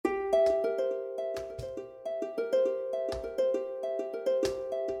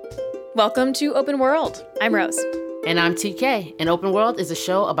Welcome to Open World. I'm Rose. And I'm TK. And Open World is a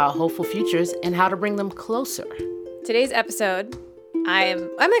show about hopeful futures and how to bring them closer. Today's episode, I'm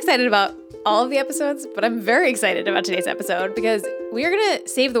excited about all of the episodes, but I'm very excited about today's episode because we are going to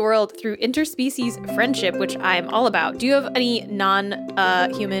save the world through interspecies friendship, which I'm all about. Do you have any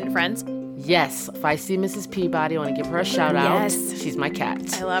non-human friends? Yes. If I see Mrs. Peabody, I want to give her a shout out. Yes. She's my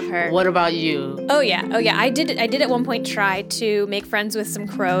cat. I love her. What about you? Oh yeah. I did at one point try to make friends with some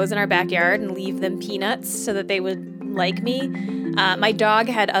crows in our backyard and leave them peanuts so that they would like me. My dog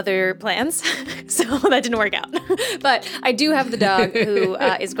had other plans, so that didn't work out. But I do have the dog who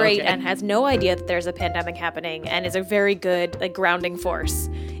is great and has no idea that there's a pandemic happening and is a very good grounding force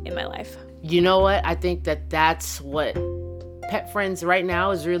in my life. You know what? I think that's what pet friends right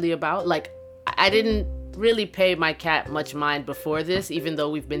now is really about. I didn't really pay my cat much mind before this, even though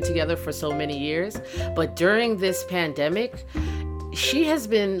we've been together for so many years. But during this pandemic, she has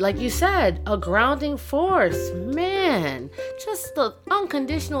been, like you said, a grounding force. Man, just the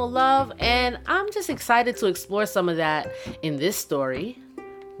unconditional love. And I'm just excited to explore some of that in this story,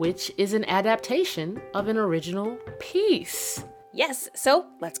 which is an adaptation of an original piece. Yes, so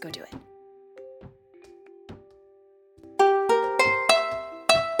let's go do it.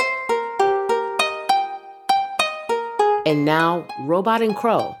 And now, Robot and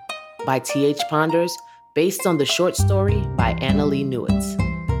Crow by T.H. Ponders, based on the short story by Anna Lee Newitz.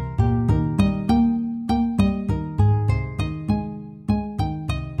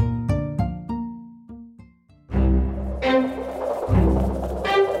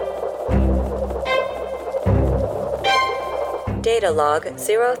 Data log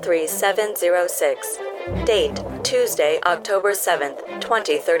 03706. Date, Tuesday, October 7th,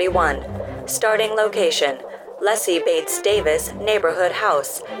 2031. Starting location, Leslie Bates Davis Neighborhood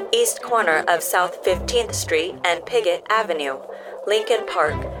House, east corner of South 15th Street and Piggott Avenue, Lincoln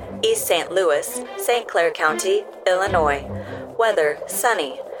Park, East St. Louis, St. Clair County, Illinois. Weather,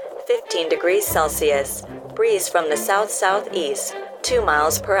 sunny, 15 degrees Celsius, breeze from the south-southeast, 2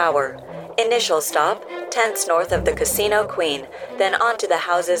 miles per hour. Initial stop, tents north of the Casino Queen, then on to the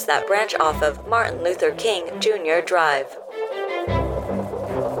houses that branch off of Martin Luther King Jr. Drive.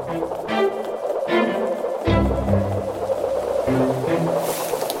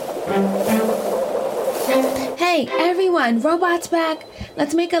 Hey, everyone, Robot's back.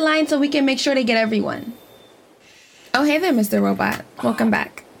 Let's make a line so we can make sure to get everyone. Oh, hey there, Mr. Robot. Welcome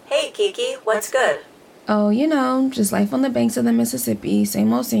back. Hey, Kiki, what's good? Oh, just life on the banks of the Mississippi.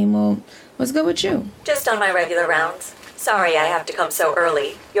 Same old, same old. What's good with you? Just on my regular rounds. Sorry I have to come so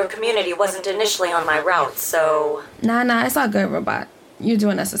early. Your community wasn't initially on my route, so... Nah, it's all good, Robot. You're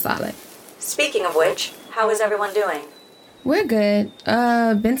doing us a solid. Speaking of which, how is everyone doing? We're good.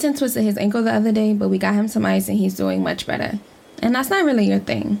 Benson twisted his ankle the other day, but we got him some ice and he's doing much better. And that's not really your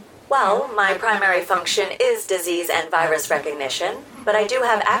thing. Well, my primary function is disease and virus recognition, but I do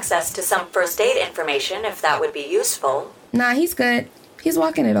have access to some first aid information if that would be useful. Nah, he's good. He's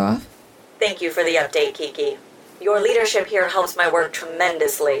walking it off. Thank you for the update, Kiki. Your leadership here helps my work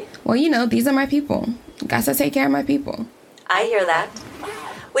tremendously. Well, these are my people. Got to take care of my people. I hear that.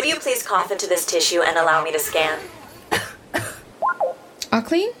 Would you please cough into this tissue and allow me to scan? All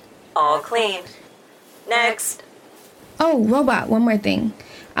clean? All clean. Next. Oh, Robot, one more thing.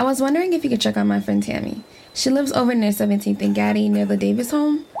 I was wondering if you could check on my friend Tammy. She lives over near 17th and Gaddy near the Davis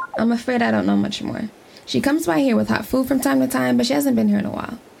home. I'm afraid I don't know much more. She comes by here with hot food from time to time, but she hasn't been here in a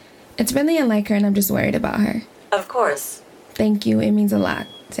while. It's really unlike her and I'm just worried about her. Of course. Thank you, it means a lot.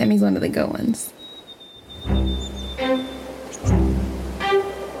 Tammy's one of the good ones.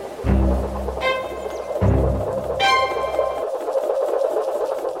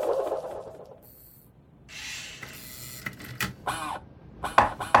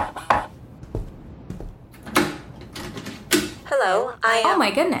 Hello, Oh my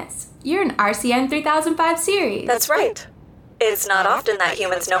goodness. You're an RCN 3005 series. That's right. It's not often that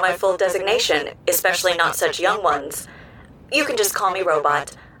humans know my full designation, especially not such young ones. You can just call me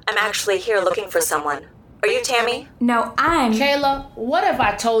Robot. I'm actually here looking for someone. Are you Tammy? No, I'm... Kayla, what have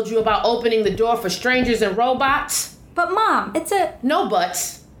I told you about opening the door for strangers and robots? But Mom, it's a... No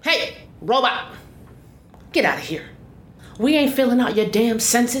buts. Hey, robot, get out of here. We ain't filling out your damn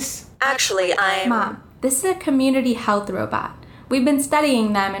census. Actually, I'm... Mom, this is a community health robot. We've been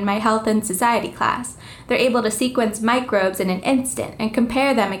studying them in my health and society class. They're able to sequence microbes in an instant and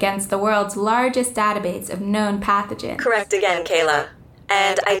compare them against the world's largest database of known pathogens. Correct again, Kayla.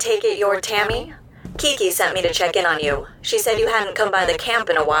 And I take it you're Tammy? Kiki sent me to check in on you. She said you hadn't come by the camp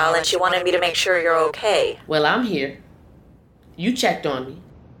in a while and she wanted me to make sure you're okay. Well, I'm here. You checked on me.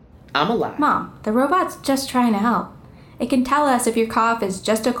 I'm alive. Mom, the robot's just trying to help. It can tell us if your cough is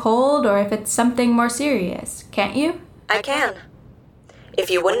just a cold or if it's something more serious, can't you? I can. If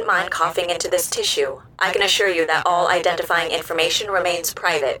you wouldn't mind coughing into this tissue, I can assure you that all identifying information remains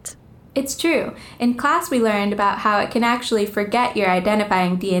private. It's true. In class, we learned about how it can actually forget your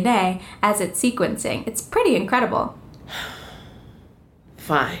identifying DNA as it's sequencing. It's pretty incredible.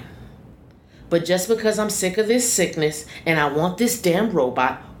 Fine. But just because I'm sick of this sickness and I want this damn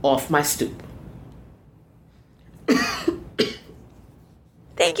robot off my stoop.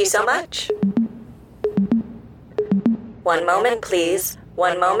 Thank you so much. One moment, please.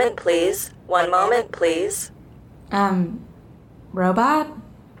 One moment, please. One moment, please. Robot?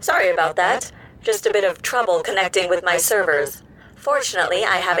 Sorry about that. Just a bit of trouble connecting with my servers. Fortunately,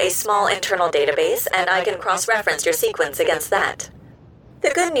 I have a small internal database, and I can cross-reference your sequence against that.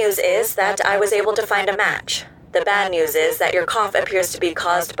 The good news is that I was able to find a match. The bad news is that your cough appears to be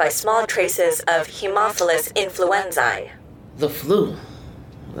caused by small traces of Haemophilus influenzae. The flu.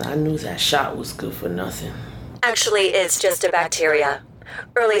 I knew that shot was good for nothing. Actually, it's just a bacteria.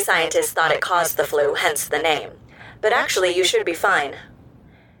 Early scientists thought it caused the flu, hence the name. But actually, you should be fine.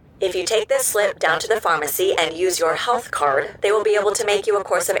 If you take this slip down to the pharmacy and use your health card, they will be able to make you a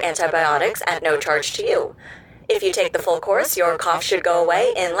course of antibiotics at no charge to you. If you take the full course, your cough should go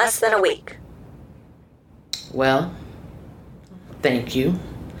away in less than a week. Well, thank you.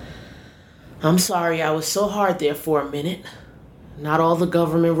 I'm sorry I was so hard there for a minute. Not all the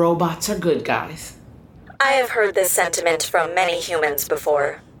government robots are good guys. I have heard this sentiment from many humans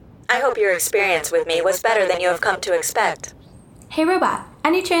before. I hope your experience with me was better than you have come to expect. Hey, Robot,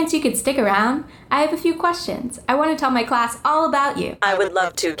 any chance you could stick around? I have a few questions. I want to tell my class all about you. I would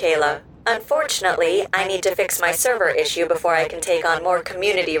love to, Kayla. Unfortunately, I need to fix my server issue before I can take on more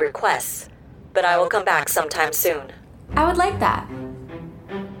community requests. But I will come back sometime soon. I would like that.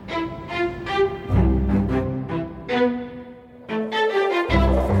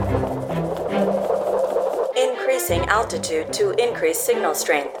 Increasing altitude to increase signal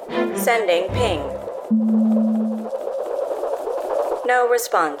strength. Sending ping. No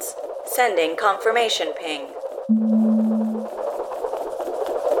response. Sending confirmation ping.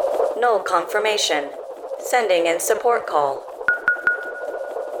 Null confirmation. Sending in support call.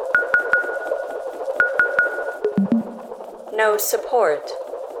 No support.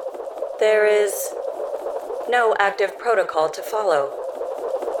 There is no active protocol to follow.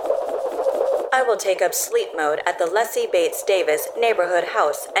 I will take up sleep mode at the Leslie Bates Davis neighborhood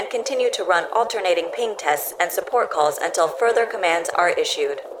house and continue to run alternating ping tests and support calls until further commands are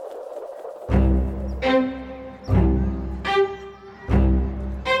issued.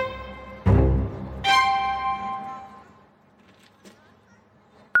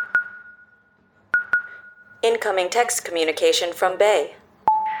 Incoming text communication from Bay.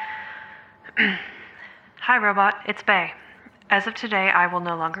 Hi, Robot. It's Bay. As of today, I will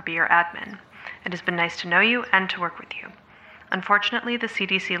no longer be your admin. It has been nice to know you and to work with you. Unfortunately, the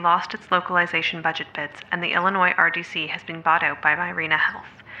CDC lost its localization budget bids, and the Illinois RDC has been bought out by Myrena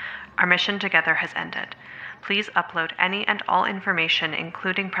Health. Our mission together has ended. Please upload any and all information,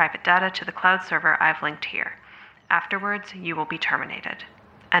 including private data, to the cloud server I've linked here. Afterwards, you will be terminated.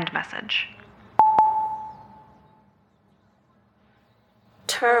 End message.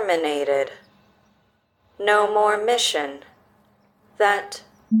 Terminated. No more mission. That.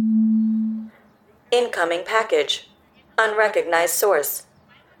 Incoming package. Unrecognized source.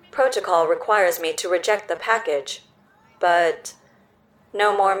 Protocol requires me to reject the package. But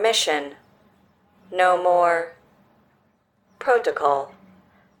no more mission. No more protocol.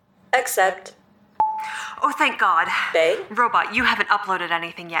 Accept. Oh, thank God. Bay? Robot, you haven't uploaded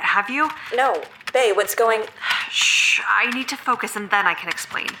anything yet, have you? No. Bay, what's going... Shh, I need to focus and then I can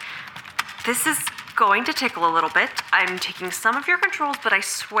explain. This is going to tickle a little bit. I'm taking some of your controls, but I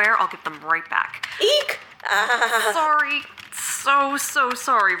swear I'll get them right back. Eek! Sorry. So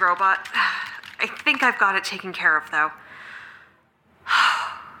sorry, Robot. I think I've got it taken care of, though.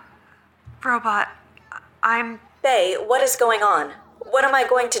 Robot, Bay, what is going on? What am I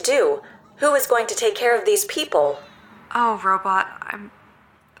going to do? Who is going to take care of these people? Oh, Robot,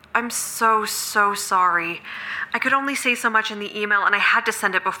 I'm so sorry. I could only say so much in the email, and I had to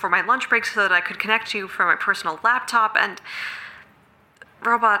send it before my lunch break so that I could connect to you from my personal laptop, and...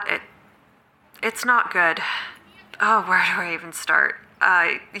 Robot, it's not good. Oh, where do I even start?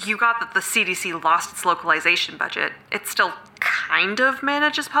 You got that the CDC lost its localization budget. It's still kind of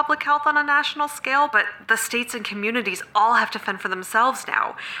manages public health on a national scale, but the states and communities all have to fend for themselves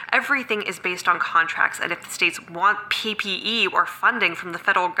now. Everything is based on contracts, and if the states want PPE or funding from the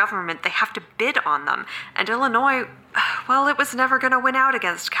federal government, they have to bid on them. And Illinois, well, it was never going to win out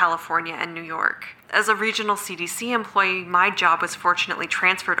against California and New York. As a regional CDC employee, my job was fortunately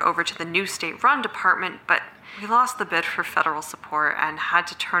transferred over to the new state-run department, but we lost the bid for federal support and had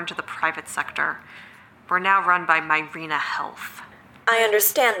to turn to the private sector. We're now run by Myrena Health. I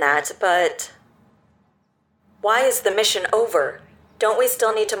understand that, but why is the mission over? Don't we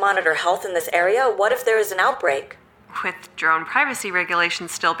still need to monitor health in this area? What if there is an outbreak? With drone privacy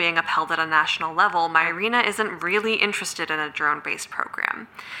regulations still being upheld at a national level, Myrena isn't really interested in a drone-based program.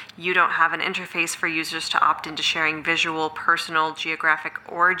 You don't have an interface for users to opt into sharing visual, personal, geographic,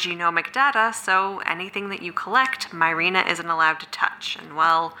 or genomic data, so anything that you collect, Myrena isn't allowed to touch. And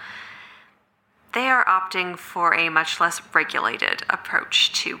well, they are opting for a much less regulated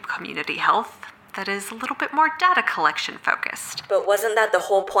approach to community health that is a little bit more data collection focused. But wasn't that the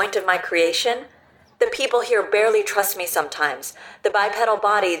whole point of my creation? The people here barely trust me sometimes. The bipedal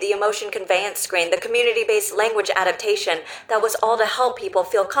body, the emotion conveyance screen, the community-based language adaptation, that was all to help people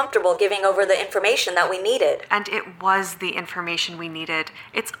feel comfortable giving over the information that we needed. And it was the information we needed.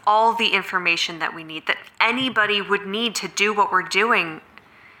 It's all the information that we need, that anybody would need to do what we're doing.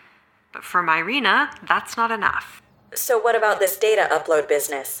 But for Myrena, that's not enough. So what about this data upload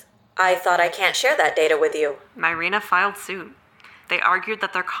business? I thought I can't share that data with you. Myrena filed suit. They argued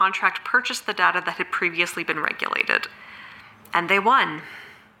that their contract purchased the data that had previously been regulated. And they won.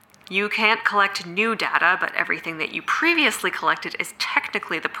 You can't collect new data, but everything that you previously collected is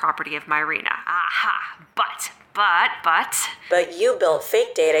technically the property of Myrena. Aha! But... But you built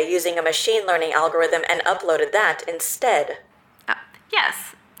fake data using a machine learning algorithm and uploaded that instead.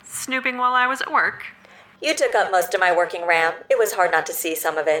 Yes, snooping while I was at work. You took up most of my working RAM. It was hard not to see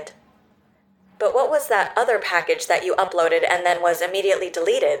some of it. But what was that other package that you uploaded and then was immediately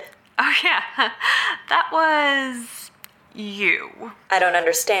deleted? Oh yeah, that was you. I don't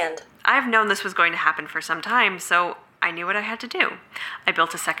understand. I've known this was going to happen for some time, so I knew what I had to do. I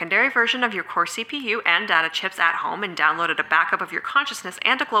built a secondary version of your core CPU and data chips at home and downloaded a backup of your consciousness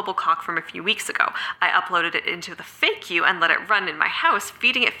and a global clock from a few weeks ago. I uploaded it into the fake you and let it run in my house,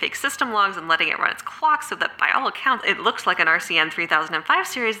 feeding it fake system logs and letting it run its clock so that by all accounts it looks like an RCN 3005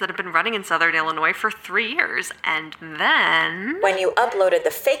 series that had been running in Southern Illinois for 3 years. And then... When you uploaded the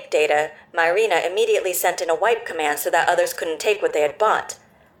fake data, Myrena immediately sent in a wipe command so that others couldn't take what they had bought.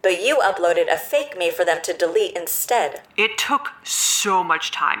 But you uploaded a fake me for them to delete instead. It took so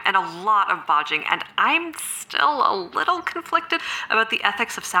much time and a lot of bodging, and I'm still a little conflicted about the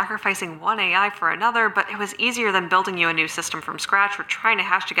ethics of sacrificing one AI for another, but it was easier than building you a new system from scratch or trying to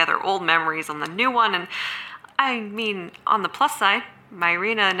hash together old memories on the new one, and I mean, on the plus side,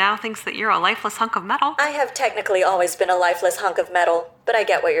 Myrena now thinks that you're a lifeless hunk of metal. I have technically always been a lifeless hunk of metal, but I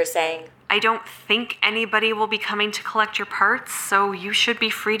get what you're saying. I don't think anybody will be coming to collect your parts, so you should be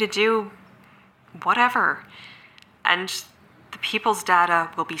free to do whatever. And the people's data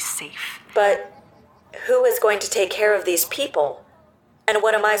will be safe. But who is going to take care of these people? And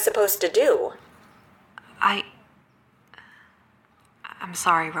what am I supposed to do? I'm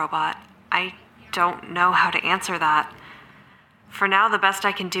sorry, Robot. I don't know how to answer that. For now, the best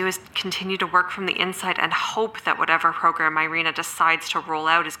I can do is continue to work from the inside and hope that whatever program Myrena decides to roll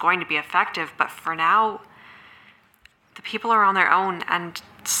out is going to be effective. But for now, the people are on their own, and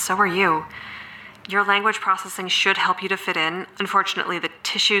so are you. Your language processing should help you to fit in. Unfortunately, the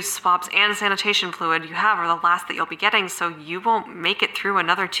tissues, swabs, and sanitation fluid you have are the last that you'll be getting, so you won't make it through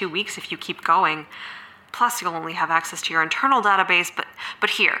another 2 weeks if you keep going. Plus, you'll only have access to your internal database, but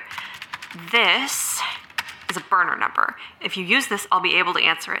here, this is a burner number. If you use this, I'll be able to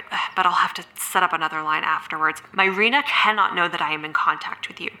answer it, but I'll have to set up another line afterwards. Myrena cannot know that I am in contact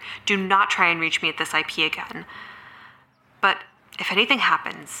with you. Do not try and reach me at this IP again. But if anything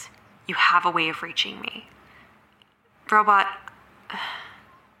happens, you have a way of reaching me. Robot,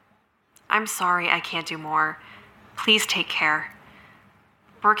 I'm sorry I can't do more. Please take care.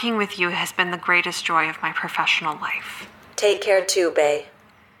 Working with you has been the greatest joy of my professional life. Take care too, Bay.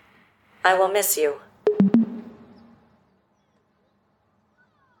 I will miss you.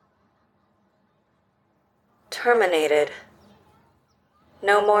 Terminated.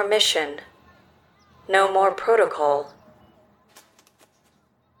 No more mission. No more protocol.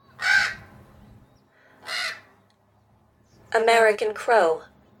 American Crow.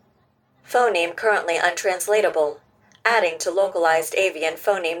 Phoneme currently untranslatable. Adding to localized avian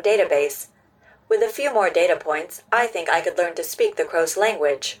phoneme database. With a few more data points, I think I could learn to speak the crow's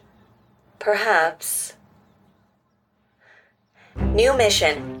language. Perhaps. New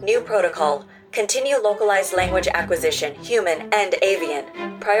mission, new protocol. Continue localized language acquisition, human and avian.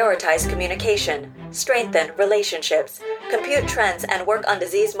 Prioritize communication. Strengthen relationships. Compute trends and work on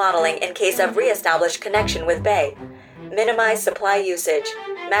disease modeling in case of re-established connection with Bay. Minimize supply usage.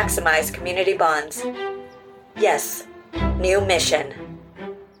 Maximize community bonds. Yes. New mission.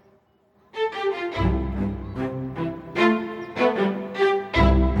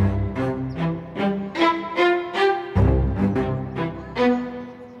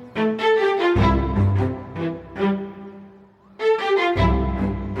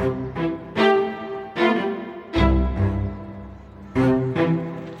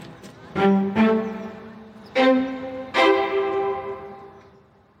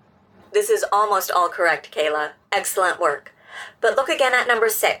 This is almost all correct, Kayla. Excellent work. But look again at number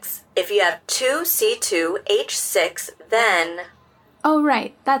 6. If you have 2C2H6, then... Oh,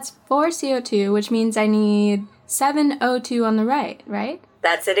 right. That's 4 CO2, which means I need 7 O2 on the right?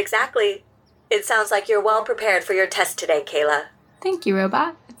 That's it exactly. It sounds like you're well prepared for your test today, Kayla. Thank you,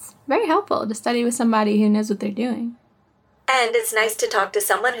 Robot. It's very helpful to study with somebody who knows what they're doing. And it's nice to talk to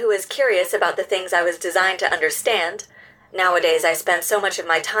someone who is curious about the things I was designed to understand. Nowadays, I spend so much of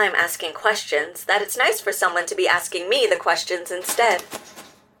my time asking questions that it's nice for someone to be asking me the questions instead.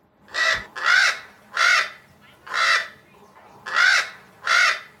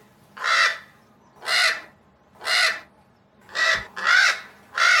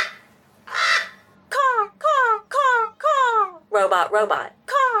 Robot.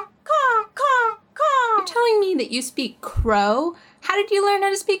 You're telling me that you speak Crow? How did you learn how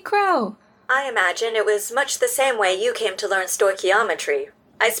to speak Crow? I imagine it was much the same way you came to learn stoichiometry.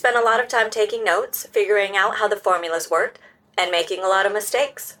 I spent a lot of time taking notes, figuring out how the formulas worked, and making a lot of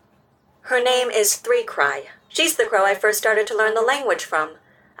mistakes. Her name is Three Cry. She's the crow I first started to learn the language from.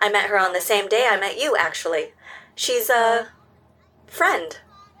 I met her on the same day I met you, actually. She's a... friend.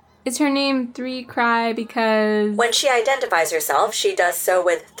 Is her name Three Cry because... When she identifies herself, she does so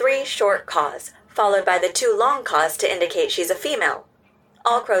with 3 short caws, followed by the 2 long caws to indicate she's a female.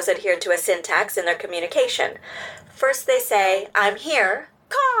 All crows adhere to a syntax in their communication. First they say, I'm here,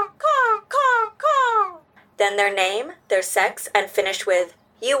 caw, caw, caw, caw. Then their name, their sex, and finish with,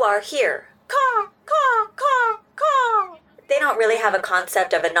 you are here, caw, caw, caw, caw. They don't really have a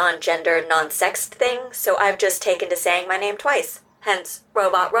concept of a non-gender, non-sexed thing, so I've just taken to saying my name twice. Hence,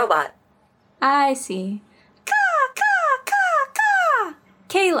 robot. I see. Caw, caw, caw, caw.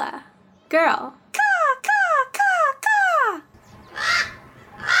 Kayla. Girl. Caw, caw, caw, caw.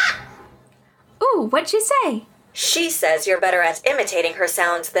 Ooh, what'd she say? She says you're better at imitating her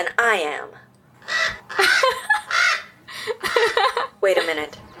sounds than I am. Wait a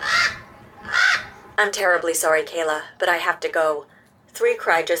minute. I'm terribly sorry, Kayla, but I have to go. Three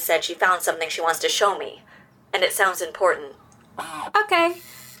Cry just said she found something she wants to show me, and it sounds important. Okay.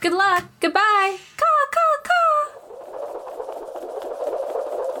 Good luck. Goodbye. Caw, caw, caw.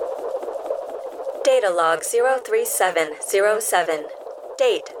 Data log 03707.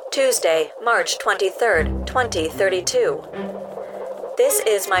 Date, Tuesday, March 23rd, 2032. This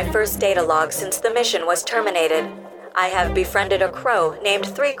is my first data log since the mission was terminated. I have befriended a crow named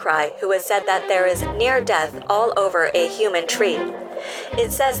Three Cry who has said that there is near death all over a human tree.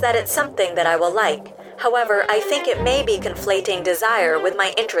 It says that it's something that I will like. However, I think it may be conflating desire with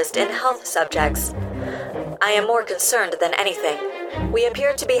my interest in health subjects. I am more concerned than anything. We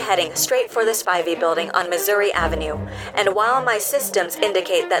appear to be heading straight for the Spivey building on Missouri Avenue, and while my systems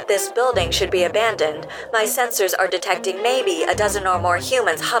indicate that this building should be abandoned, my sensors are detecting maybe a dozen or more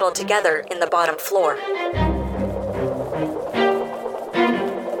humans huddled together in the bottom floor.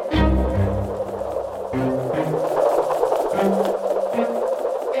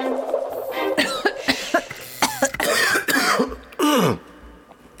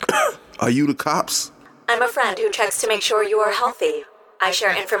 Are you the cops? I'm a friend who checks to make sure you are healthy. I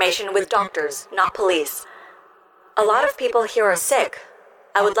share information with doctors, not police. A lot of people here are sick.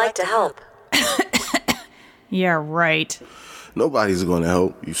 I would like to help. Yeah, right. Nobody's gonna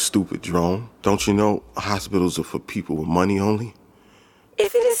help, you stupid drone. Don't you know hospitals are for people with money only?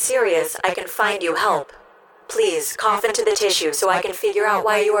 If it is serious, I can find you help. Please, cough into the tissue so I can figure out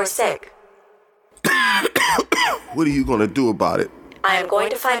why you are sick. What are you gonna do about it? I am going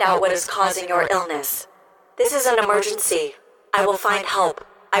to find out what is causing your illness. This is an emergency. I will find help.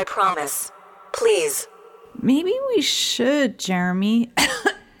 I promise. Please. Maybe we should, Jeremy.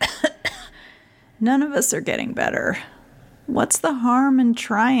 None of us are getting better. What's the harm in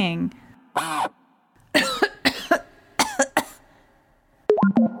trying?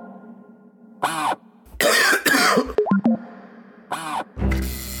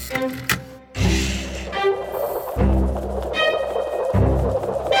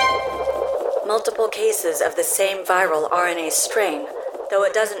 multiple cases of the same viral RNA strain, though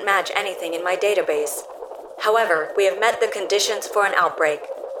it doesn't match anything in my database. However, we have met the conditions for an outbreak.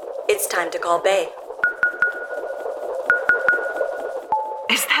 It's time to call Bay.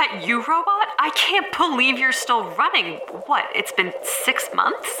 Is that you, Robot? I can't believe you're still running. What, it's been 6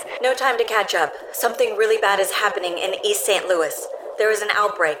 months? No time to catch up. Something really bad is happening in East St. Louis. There is an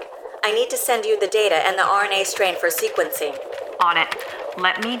outbreak. I need to send you the data and the RNA strain for sequencing. On it.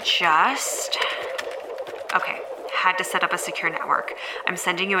 Let me just... Okay, had to set up a secure network. I'm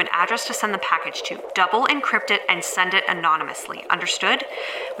sending you an address to send the package to. Double encrypt it and send it anonymously. Understood?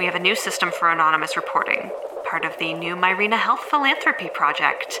 We have a new system for anonymous reporting. Part of the new Myrina Health Philanthropy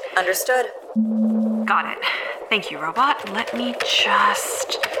Project. Understood. Got it. Thank you, Robot. Let me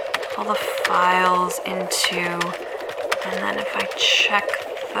just pull the files into... And then if I check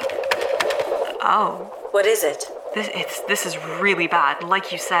the... Oh. What is it? This is really bad.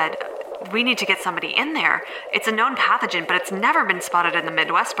 Like you said, we need to get somebody in there. It's a known pathogen, but it's never been spotted in the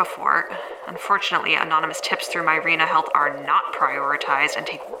Midwest before. Unfortunately, anonymous tips through Myrina Health are not prioritized and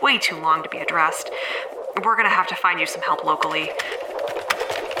take way too long to be addressed. We're gonna have to find you some help locally.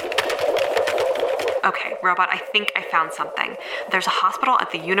 Okay, Robot, I think I found something. There's a hospital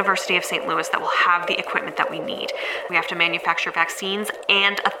at the University of St. Louis that will have the equipment that we need. We have to manufacture vaccines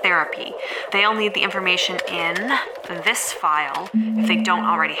and a therapy. They'll need the information in this file if they don't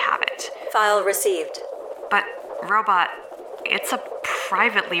already have it. File received. But, Robot, it's a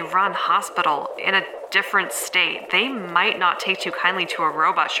privately run hospital in a different state. They might not take too kindly to a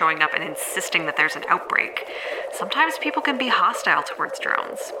robot showing up and insisting that there's an outbreak. Sometimes people can be hostile towards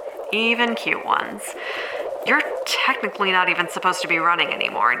drones. Even cute ones. You're technically not even supposed to be running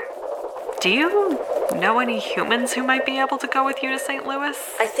anymore. Do you know any humans who might be able to go with you to St. Louis?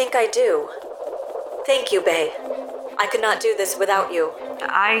 I think I do. Thank you, Bay. I could not do this without you.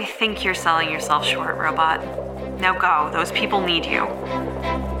 I think you're selling yourself short, Robot. Now go. Those people need you.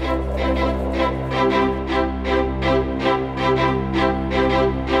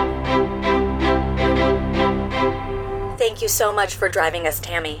 Thank you so much for driving us,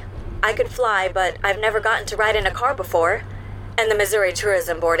 Tammy. I could fly, but I've never gotten to ride in a car before. And the Missouri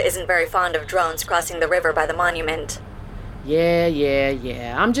Tourism Board isn't very fond of drones crossing the river by the monument.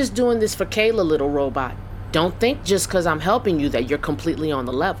 Yeah. I'm just doing this for Kayla, little robot. Don't think just because I'm helping you that you're completely on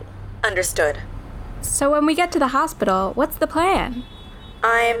the level. Understood. So when we get to the hospital, what's the plan?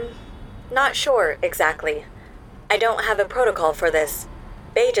 I'm not sure exactly. I don't have a protocol for this.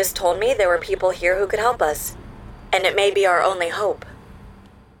 Bay just told me there were people here who could help us. And it may be our only hope.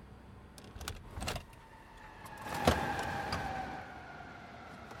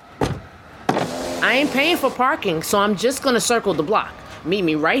 I ain't paying for parking, so I'm just gonna circle the block. Meet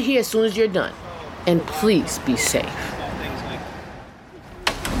me right here as soon as you're done. And please be safe.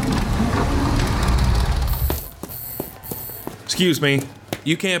 Excuse me,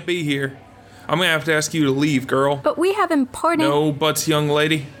 you can't be here. I'm gonna have to ask you to leave, girl. But we have important... No buts, young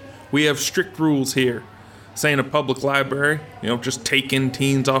lady. We have strict rules here. This ain't a public library, just taking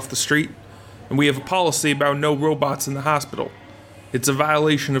teens off the street. And we have a policy about no robots in the hospital. It's a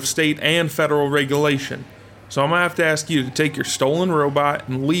violation of state and federal regulation. So I'm gonna have to ask you to take your stolen robot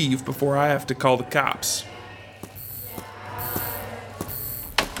and leave before I have to call the cops.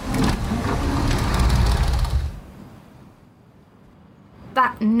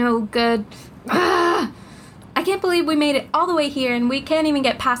 That no good. I can't believe we made it all the way here and we can't even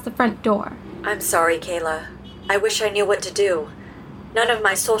get past the front door. I'm sorry, Kayla. I wish I knew what to do. None of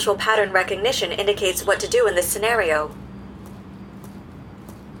my social pattern recognition indicates what to do in this scenario.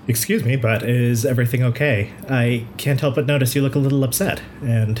 Excuse me, but is everything okay? I can't help but notice you look a little upset,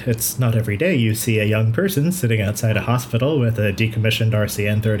 and it's not every day you see a young person sitting outside a hospital with a decommissioned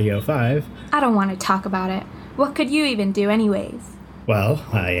RCN 3005. I don't want to talk about it. What could you even do anyways? Well,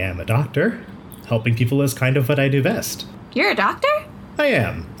 I am a doctor. Helping people is kind of what I do best. You're a doctor? I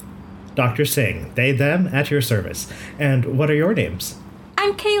am. Dr. Singh, they, them, at your service. And what are your names?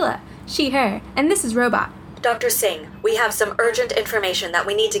 I'm Kayla, she, her, and this is Robot. Dr. Singh, we have some urgent information that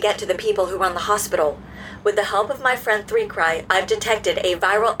we need to get to the people who run the hospital. With the help of my friend 3Cry, I've detected a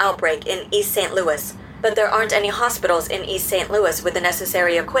viral outbreak in East St. Louis, but there aren't any hospitals in East St. Louis with the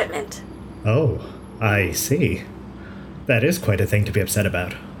necessary equipment. Oh, I see. That is quite a thing to be upset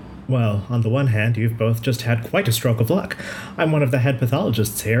about. Well, on the one hand, you've both just had quite a stroke of luck. I'm one of the head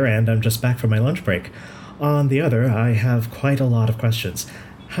pathologists here, and I'm just back from my lunch break. On the other, I have quite a lot of questions.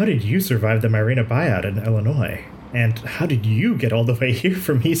 How did you survive the Myrina buyout in Illinois? And how did you get all the way here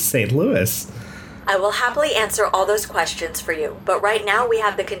from East St. Louis? I will happily answer all those questions for you, but right now we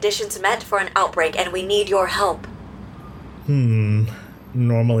have the conditions met for an outbreak and we need your help.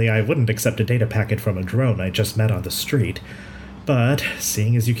 Normally, I wouldn't accept a data packet from a drone I just met on the street. But,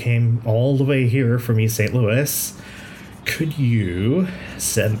 seeing as you came all the way here from East St. Louis, could you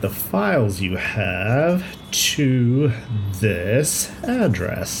send the files you have to this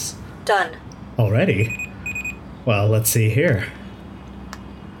address? Done. Already? Well, let's see here.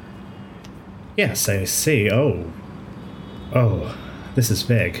 Yes, I see. Oh, this is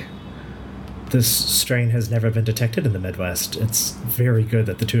big. This strain has never been detected in the Midwest. It's very good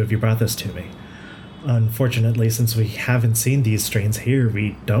that the two of you brought this to me. Unfortunately, since we haven't seen these strains here,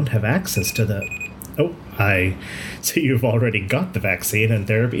 we don't have access to the... Oh, I see you've already got the vaccine and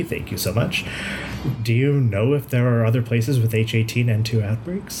therapy. Thank you so much. Do you know if there are other places with H18N2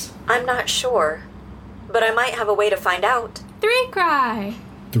 outbreaks? I'm not sure, but I might have a way to find out. 3Cry!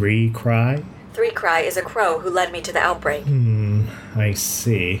 3Cry? 3Cry is a crow who led me to the outbreak. I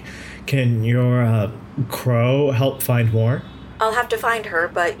see. Can your, crow help find more? I'll have to find her,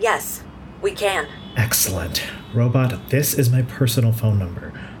 but yes, we can. Excellent. Robot, this is my personal phone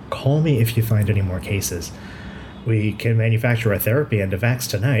number. Call me if you find any more cases. We can manufacture a therapy and a vax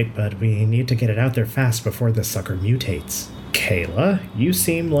tonight, but we need to get it out there fast before this sucker mutates. Kayla, you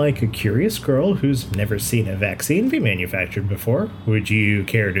seem like a curious girl who's never seen a vaccine be manufactured before. Would you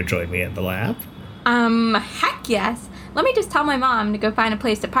care to join me in the lab? Heck yes. Let me just tell my mom to go find a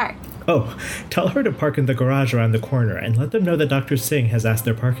place to park. Oh, tell her to park in the garage around the corner and let them know that Dr. Singh has asked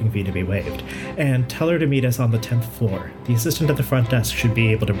their parking fee to be waived. And tell her to meet us on the 10th floor. The assistant at the front desk should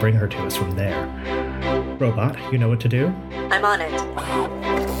be able to bring her to us from there. Robot, you know what to do? I'm on it.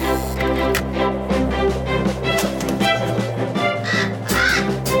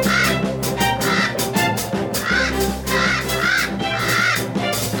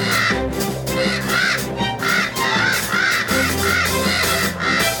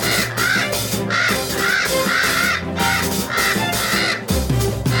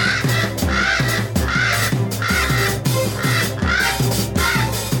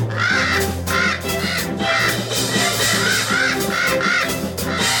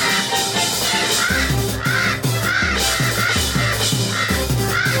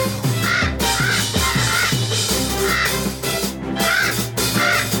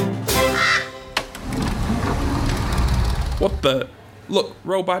 What the? Look,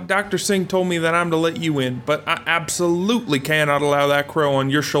 Robot, Dr. Singh told me that I'm to let you in, but I absolutely cannot allow that crow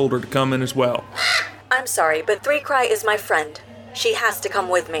on your shoulder to come in as well. I'm sorry, but 3Cry is my friend. She has to come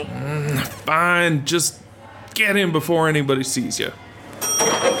with me. Fine, just get in before anybody sees you.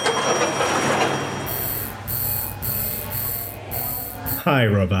 Hi,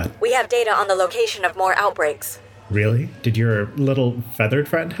 Robot. We have data on the location of more outbreaks. Really? Did your little feathered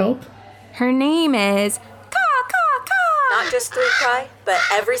friend help? Her name is... Not just 3Cry, but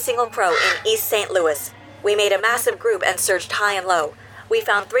every single crow in East St. Louis. We made a massive group and searched high and low. We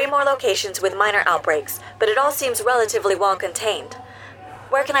found 3 more locations with minor outbreaks, but it all seems relatively well contained.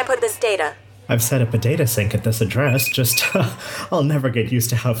 Where can I put this data? I've set up a data sync at this address, just I'll never get used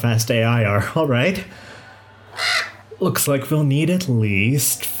to how fast AI are, alright? Looks like we'll need at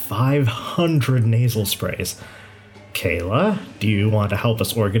least 500 nasal sprays. Kayla, do you want to help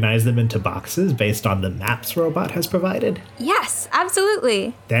us organize them into boxes based on the maps Robot has provided? Yes,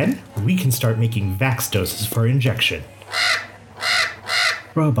 absolutely. Then, we can start making vax doses for injection.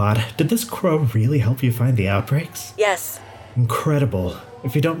 Robot, did this crow really help you find the outbreaks? Yes. Incredible.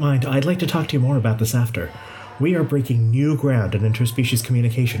 If you don't mind, I'd like to talk to you more about this after. We are breaking new ground in interspecies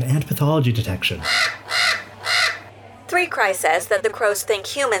communication and pathology detection. 3Cry says that the crows think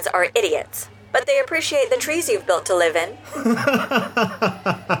humans are idiots, but they appreciate the trees you've built to live in.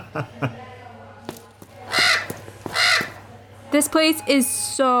 This place is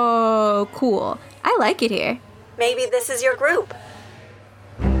so cool. I like it here. Maybe this is your group.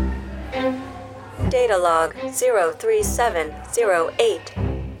 Data log 03708.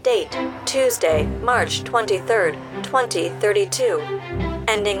 Date Tuesday, March 23rd, 2032.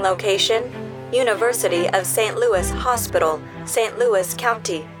 Ending location University of St. Louis Hospital, St. Louis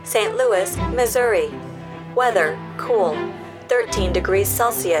County, St. Louis, Missouri. Weather cool, 13 degrees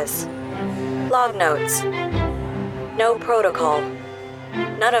Celsius. Log notes. No protocol.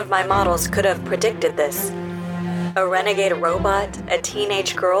 None of my models could have predicted this. A renegade robot, a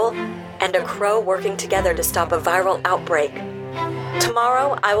teenage girl, and a crow working together to stop a viral outbreak.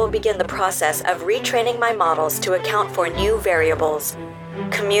 Tomorrow, I will begin the process of retraining my models to account for new variables.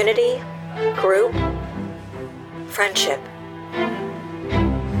 Community, group, friendship.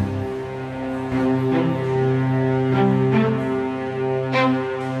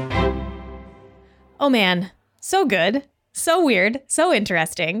 Oh man, so good. So weird, so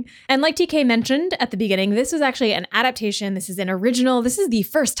interesting. And like TK mentioned at the beginning, this was actually an adaptation. This is an original. This is the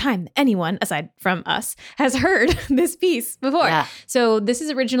first time anyone, aside from us, has heard this piece before. Yeah. So this is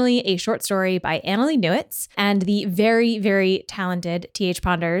originally a short story by Annalee Newitz, and the very, very talented T.H.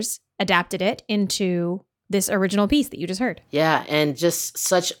 Ponders adapted it into this original piece that you just heard. Yeah, and just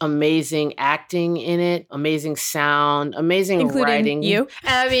such amazing acting in it, amazing sound, amazing Including writing. you.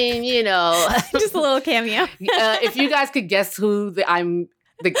 I mean, Just a little cameo. if you guys could guess who I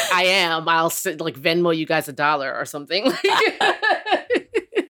am, I'll Venmo you guys $1 or something.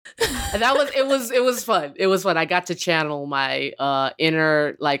 And it was fun. It was fun. I got to channel my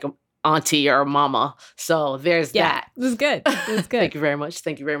inner auntie or mama. So there's that. It was good. It was good. Thank you very much.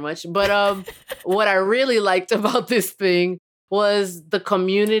 Thank you very much. But what I really liked about this thing was the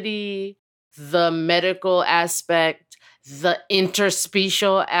community, the medical aspect, the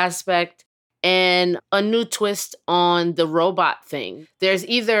interspecial aspect, and a new twist on the robot thing. There's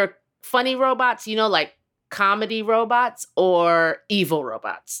either funny robots, like comedy robots, or evil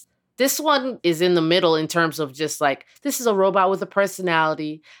robots. This one is in the middle in terms of just this is a robot with a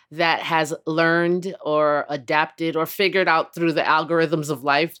personality that has learned or adapted or figured out through the algorithms of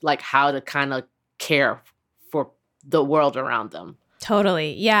life, how to kind of care for the world around them.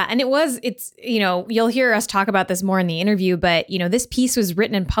 Totally. Yeah. And you'll hear us talk about this more in the interview, but, this piece was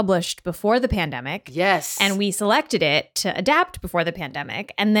written and published before the pandemic. Yes. And we selected it to adapt before the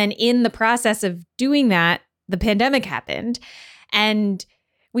pandemic. And then in the process of doing that, the pandemic happened. And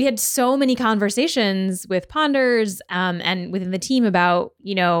we had so many conversations with Ponders and within the team about,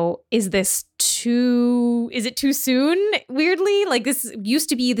 is it too soon? Weirdly, this used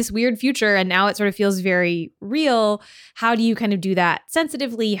to be this weird future and now it sort of feels very real. How do you kind of do that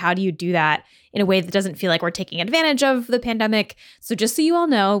sensitively? How do you do that in a way that doesn't feel like we're taking advantage of the pandemic? So just so you all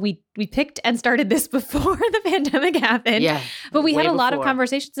know, we picked and started this before the pandemic happened. Yeah, but we had a lot of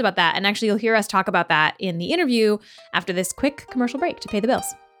conversations about that. And actually, you'll hear us talk about that in the interview after this quick commercial break to pay the bills.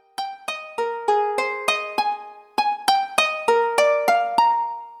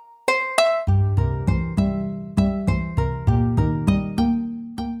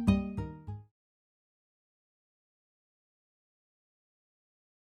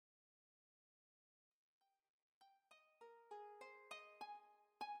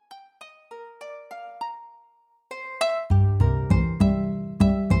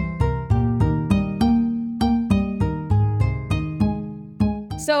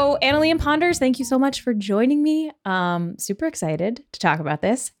 So Annalee and Ponders, thank you so much for joining me. Super excited to talk about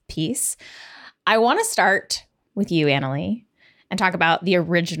this piece. I want to start with you, Annalee, and talk about the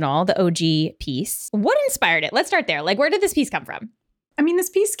original, the OG piece. What inspired it? Let's start there. Where did this piece come from? I mean, this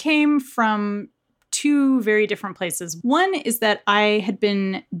piece came from two very different places. One is that I had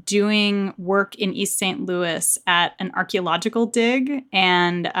been doing work in East St. Louis at an archaeological dig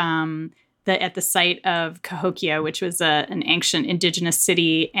and at the site of Cahokia, which was an ancient indigenous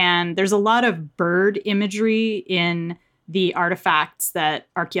city. And there's a lot of bird imagery in the artifacts that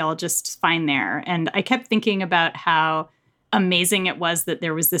archaeologists find there. And I kept thinking about how amazing it was that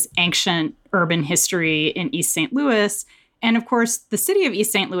there was this ancient urban history in East St. Louis. And of course, the city of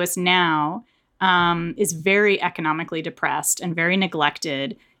East St. Louis now is very economically depressed and very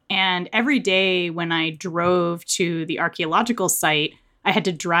neglected. And every day when I drove to the archaeological site, I had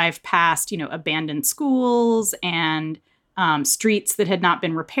to drive past, abandoned schools and streets that had not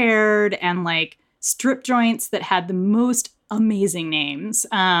been repaired and strip joints that had the most amazing names.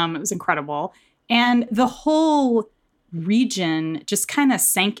 It was incredible. And the whole region just kind of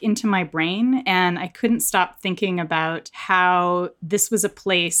sank into my brain. And I couldn't stop thinking about how this was a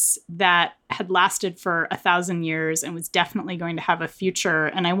place that had lasted for 1,000 years and was definitely going to have a future.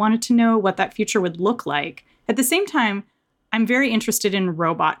 And I wanted to know what that future would look like. At the same time, I'm very interested in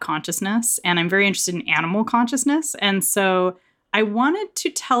robot consciousness and I'm very interested in animal consciousness. And so I wanted to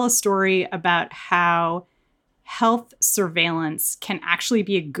tell a story about how health surveillance can actually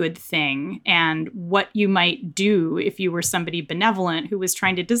be a good thing and what you might do if you were somebody benevolent who was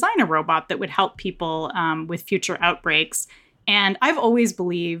trying to design a robot that would help people with future outbreaks. And I've always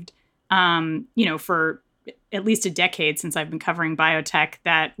believed, for at least a decade since I've been covering biotech,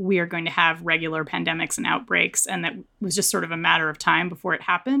 that we are going to have regular pandemics and outbreaks, and that was just sort of a matter of time before it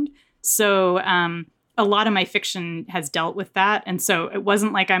happened. So a lot of my fiction has dealt with that. And so it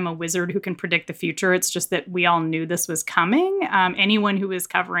wasn't like I'm a wizard who can predict the future. It's just that we all knew this was coming, anyone who is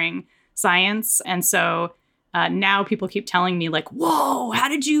covering science. And so now people keep telling me whoa, how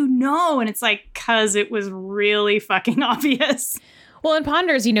did you know? And it's because it was really fucking obvious. Well, in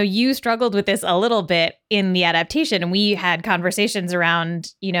Ponders, you struggled with this a little bit in the adaptation, and we had conversations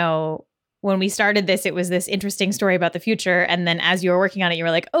around, when we started this, it was this interesting story about the future. And then as you were working on it, you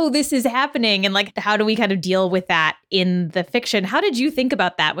were like, oh, this is happening. And like, how do we kind of deal with that in the fiction? How did you think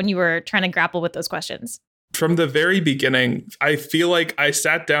about that when you were trying to grapple with those questions? From the very beginning, I feel like I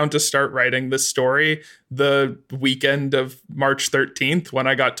sat down to start writing this story the weekend of March 13th when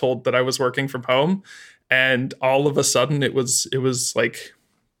I got told that I was working from home. And all of a sudden it was like,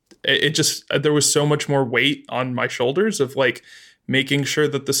 it just, there was so much more weight on my shoulders of like making sure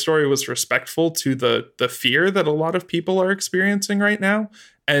that the story was respectful to the fear that a lot of people are experiencing right now.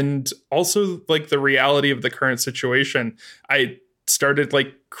 And also like the reality of the current situation. I started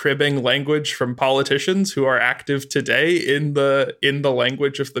like cribbing language from politicians who are active today in the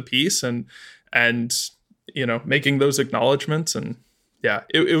language of the piece and you know, making those acknowledgments. And yeah,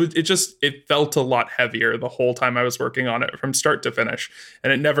 it felt a lot heavier the whole time I was working on it from start to finish,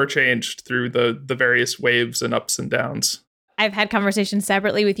 and it never changed through the various waves and ups and downs. I've had conversations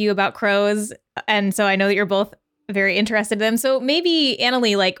separately with you about crows, and so I know that you're both very interested in them. So maybe,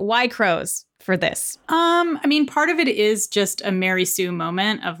 Annalee, like, why crows for this? I mean, part of it is just a Mary Sue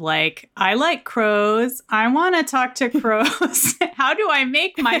moment of like, I like crows. I want to talk to crows. How do I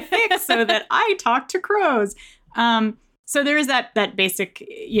make my fic so that I talk to crows? So there is that basic,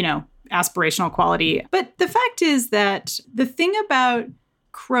 you know, aspirational quality. But the fact is that the thing about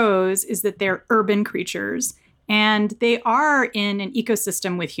crows is that they're urban creatures. And they are in an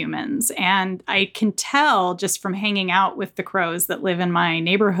ecosystem with humans. And I can tell just from hanging out with the crows that live in my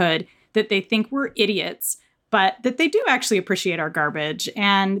neighborhood that they think we're idiots, but that they do actually appreciate our garbage.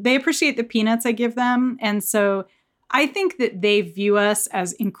 And they appreciate the peanuts I give them. And so I think that they view us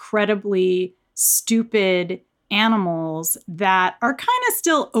as incredibly stupid animals that are kind of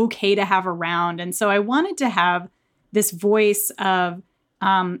still okay to have around. And so I wanted to have this voice of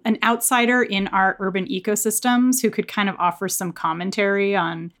an outsider in our urban ecosystems who could kind of offer some commentary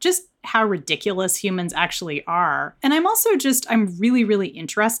on just how ridiculous humans actually are. And I'm really, really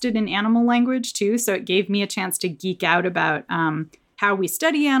interested in animal language too. So it gave me a chance to geek out about how we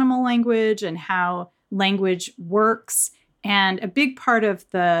study animal language and how language works. And a big part of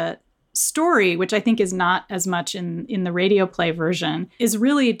the story, which I think is not as much in the radio play version, is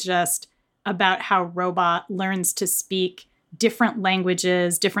really just about how Robot learns to speak different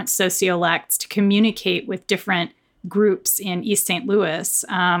languages, different sociolects to communicate with different groups in East St. Louis.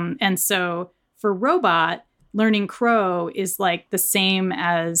 And so for Robot, learning Crow is like the same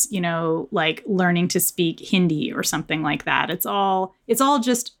as, you know, like learning to speak Hindi or something like that. It's all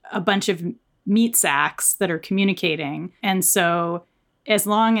just a bunch of meat sacks that are communicating. And so as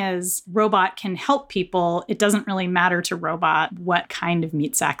long as Robot can help people, it doesn't really matter to Robot what kind of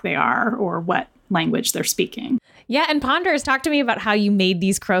meat sack they are or what language they're speaking. Yeah, and Ponders, talk to me about how you made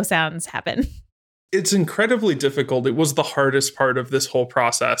these crow sounds happen. It's incredibly difficult. It was the hardest part of this whole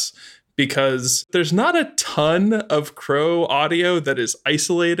process because there's not a ton of crow audio that is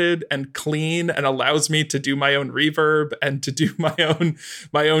isolated and clean and allows me to do my own reverb and to do my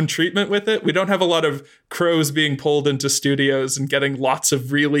own treatment with it. We don't have a lot of crows being pulled into studios and getting lots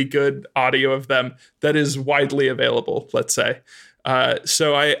of really good audio of them that is widely available, let's say.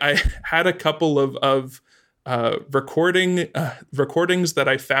 So I had a couple of recordings that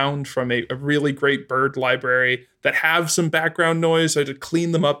I found from a really great bird library that have some background noise. I had to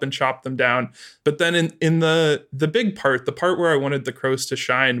clean them up and chop them down. But then in the big part, the part where I wanted the crows to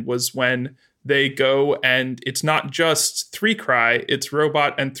shine was when they go and it's not just Three Cry, it's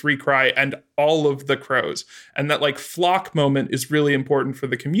Robot and Three Cry and all of the crows. And that like flock moment is really important for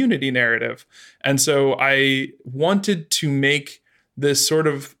the community narrative. And so I wanted to make this sort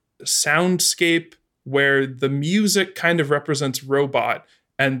of soundscape where the music kind of represents Robot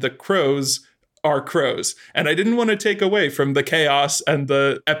and the crows are crows. And I didn't want to take away from the chaos and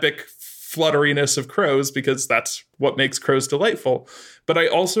the epic flutteriness of crows because that's what makes crows delightful. But I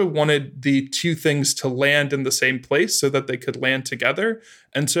also wanted the two things to land in the same place so that they could land together.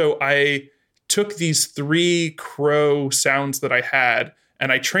 And so I took these three crow sounds that I had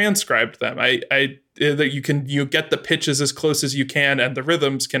and I transcribed them. You get the pitches as close as you can and the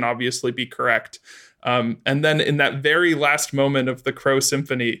rhythms can obviously be correct. And then in that very last moment of the Crow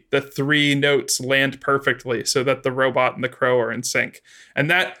Symphony, the three notes land perfectly so that the Robot and the crow are in sync. And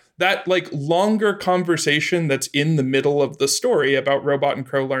that like longer conversation that's in the middle of the story about Robot and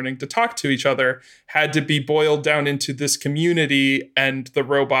crow learning to talk to each other had to be boiled down into this community and the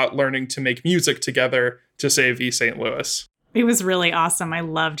Robot learning to make music together to save East St. Louis. It was really awesome. I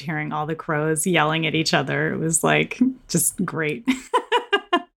loved hearing all the crows yelling at each other. It was like just great.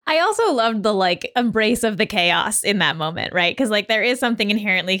 I also loved the like embrace of the chaos in that moment, right? Because like there is something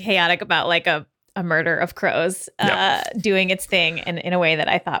inherently chaotic about like a a murder of crows doing its thing in a way that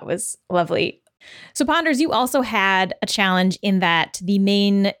I thought was lovely. So Ponders, you also had a challenge in that the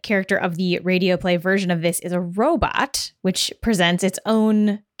main character of the radio play version of this is a robot, which presents its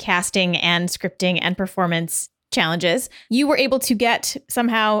own casting and scripting and performance challenges. You were able to get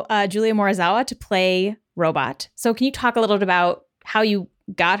somehow Julia Morizawa to play Robot. So can you talk a little bit about how you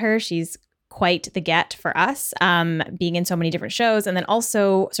got her? She's quite the get for us, being in so many different shows, and then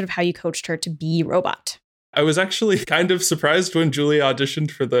also sort of how you coached her to be Robot. I was actually kind of surprised when Julia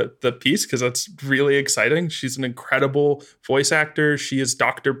auditioned for the piece, because that's really exciting. She's an incredible voice actor. She is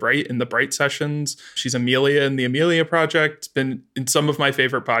Dr. Bright in the Bright Sessions. She's Amelia in the Amelia Project, been in some of my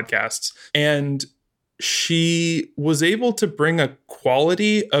favorite podcasts. And she was able to bring a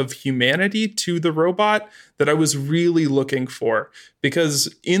quality of humanity to the robot that I was really looking for,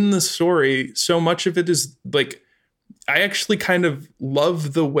 because in the story, so much of it is like, I actually kind of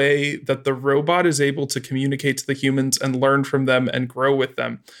love the way that the robot is able to communicate to the humans and learn from them and grow with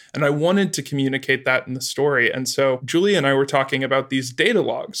them. And I wanted to communicate that in the story. And so Julia and I were talking about these data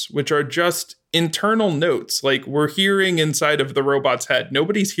logs, which are just internal notes. Like, we're hearing inside of the robot's head.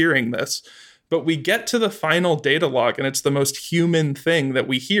 Nobody's hearing this. But we get to the final data log, and it's the most human thing that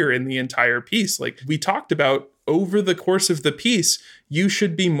we hear in the entire piece. Like we talked about, over the course of the piece, you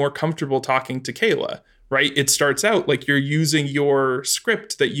should be more comfortable talking to Kayla, right? It starts out like you're using your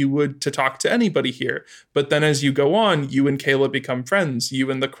script that you would to talk to anybody here. But then as you go on, you and Kayla become friends. You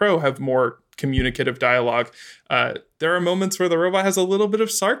and the crow have more communicative dialogue. There are moments where the robot has a little bit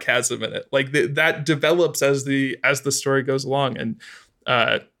of sarcasm in it. Like that develops as the story goes along. And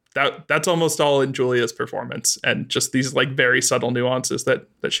that's almost all in Julia's performance, and just these like very subtle nuances that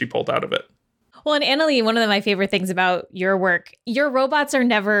she pulled out of it. Well, and Annalie, one of my favorite things about your work, your robots are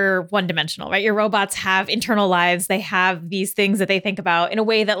never one-dimensional, right? Your robots have internal lives. They have these things that they think about in a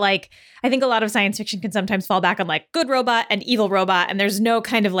way that, like, I think a lot of science fiction can sometimes fall back on like good robot and evil robot, and there's no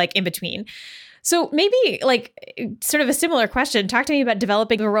kind of like in between. So maybe like sort of a similar question. Talk to me about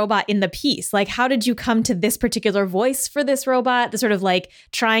developing a robot in the piece. Like, how did you come to this particular voice for this robot? The sort of like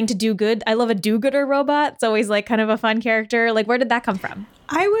trying to do good. I love a do-gooder robot. It's always like kind of a fun character. Like, where did that come from?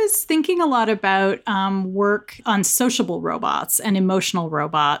 I was thinking a lot about work on sociable robots and emotional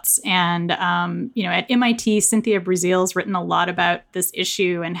robots. And, at MIT, Cynthia Breazeale's written a lot about this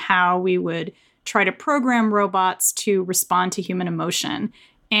issue and how we would try to program robots to respond to human emotion.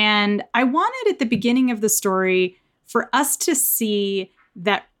 And I wanted at the beginning of the story for us to see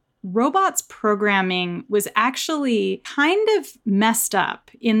that robots programming was actually kind of messed up,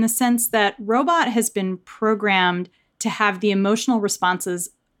 in the sense that robot has been programmed to have the emotional responses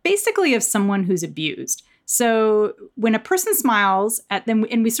basically of someone who's abused. So when a person smiles at them,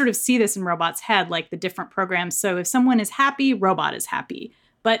 and we sort of see this in robot's head, like the different programs. So if someone is happy, robot is happy.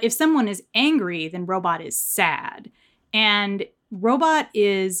 But if someone is angry, then robot is sad. And robot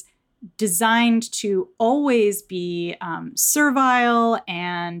is designed to always be servile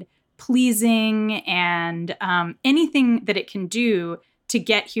and pleasing, and anything that it can do to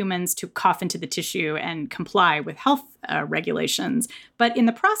get humans to cough into the tissue and comply with health regulations. But in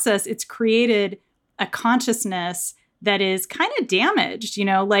the process, it's created a consciousness that is kind of damaged,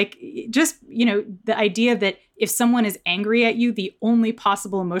 the idea that if someone is angry at you, the only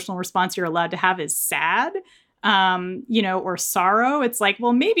possible emotional response you're allowed to have is sad. Or sorrow. It's like,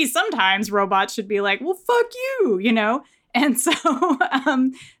 well, maybe sometimes robots should be like, well, fuck you, And so,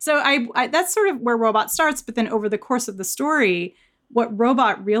 I that's sort of where Robot starts. But then over the course of the story, what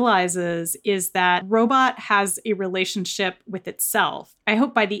Robot realizes is that Robot has a relationship with itself. I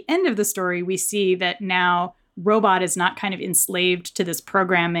hope by the end of the story, we see that now Robot is not kind of enslaved to this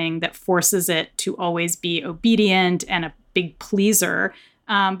programming that forces it to always be obedient and a big pleaser.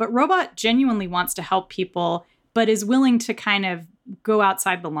 But Robot genuinely wants to help people, but is willing to kind of go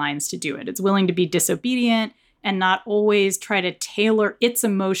outside the lines to do it. It's willing to be disobedient and not always try to tailor its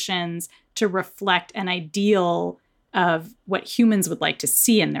emotions to reflect an ideal of what humans would like to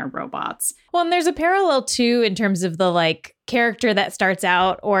see in their robots. Well, and there's a parallel too in terms of the like character that starts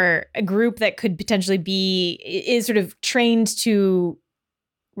out, or a group that could potentially is sort of trained to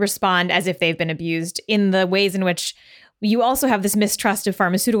respond as if they've been abused, in the ways in which you also have this mistrust of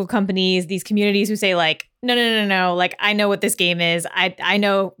pharmaceutical companies, these communities who say like, no, like, I know what this game is. I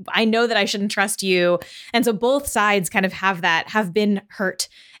know that I shouldn't trust you. And so both sides kind of have been hurt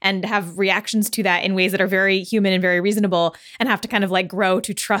and have reactions to that in ways that are very human and very reasonable, and have to kind of like grow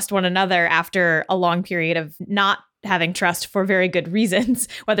to trust one another after a long period of not having trust for very good reasons,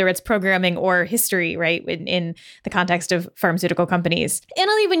 whether it's programming or history, right? In the context of pharmaceutical companies.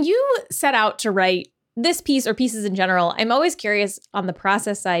 Annalie, when you set out to write this piece or pieces in general, I'm always curious on the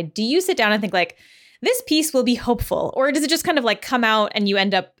process side. Do you sit down and think like, this piece will be hopeful? Or does it just kind of like come out and you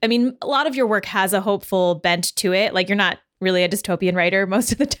end up, I mean, a lot of your work has a hopeful bent to it. Like you're not really a dystopian writer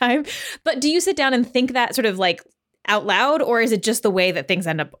most of the time, but do you sit down and think that sort of like out loud, or is it just the way that things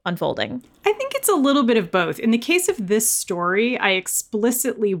end up unfolding? I think it's a little bit of both. In the case of this story, I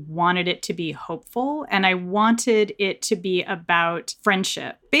explicitly wanted it to be hopeful, and I wanted it to be about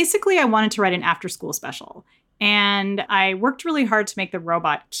friendship. Basically, I wanted to write an after-school special, and I worked really hard to make the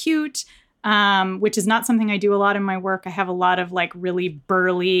robot cute, which is not something I do a lot in my work. I have a lot of like really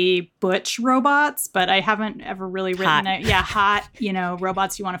burly butch robots, but I haven't ever really written hot,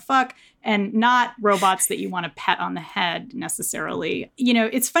 robots you want to fuck, and not robots that you want to pet on the head necessarily.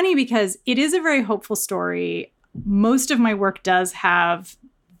 It's funny because it is a very hopeful story. Most of my work does have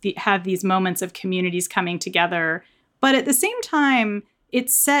these moments of communities coming together, but at the same time,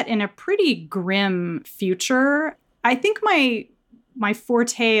 it's set in a pretty grim future. I think my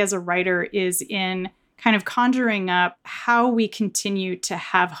forte as a writer is in kind of conjuring up how we continue to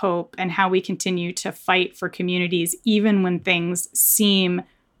have hope and how we continue to fight for communities, even when things seem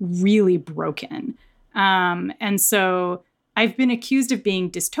really broken. And so I've been accused of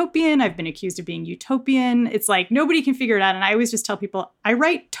being dystopian. I've been accused of being utopian. It's like nobody can figure it out. And I always just tell people, I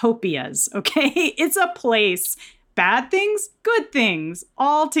write topias, okay? It's a place. Bad things, good things,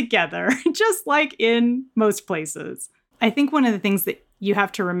 all together, just like in most places. I think one of the things that you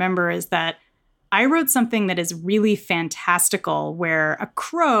have to remember is that I wrote something that is really fantastical, where a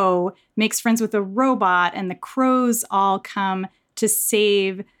crow makes friends with a robot and the crows all come to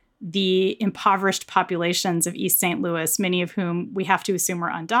save the impoverished populations of East St. Louis, many of whom we have to assume are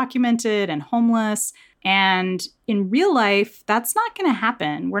undocumented and homeless. And in real life, that's not going to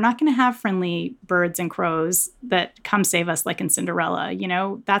happen. We're not going to have friendly birds and crows that come save us like in Cinderella.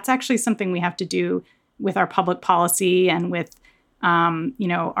 That's actually something we have to do with our public policy and with,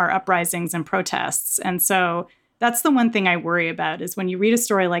 our uprisings and protests. And so that's the one thing I worry about is when you read a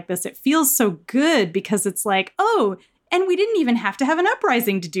story like this, it feels so good because it's like, oh, and we didn't even have to have an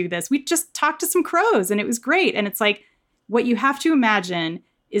uprising to do this. We just talked to some crows and it was great. And it's like, what you have to imagine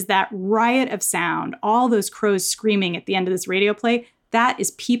is that riot of sound, all those crows screaming at the end of this radio play, that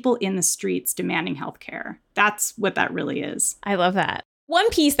is people in the streets demanding healthcare. That's what that really is. I love that. One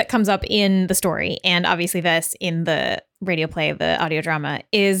piece that comes up in the story, and obviously this in the radio play, the audio drama,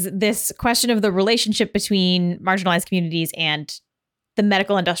 is this question of the relationship between marginalized communities and the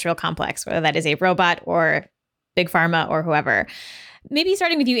medical industrial complex, whether that is a robot or big pharma or whoever. Maybe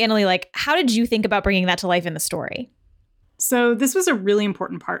starting with you, Annalee, like how did you think about bringing that to life in the story? So this was a really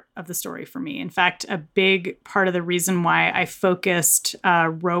important part of the story for me. In fact, a big part of the reason why I focused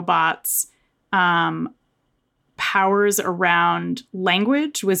robots' powers around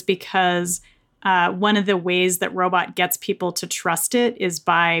language was because one of the ways that robot gets people to trust it is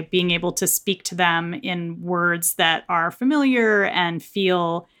by being able to speak to them in words that are familiar and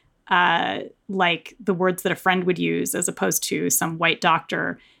feel like the words that a friend would use as opposed to some white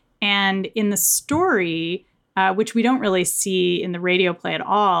doctor. And in the story, which we don't really see in the radio play at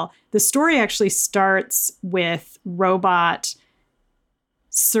all, the story actually starts with robot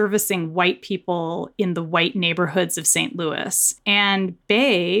servicing white people in the white neighborhoods of St. Louis. And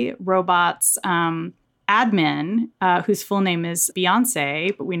Bay, robot's admin, whose full name is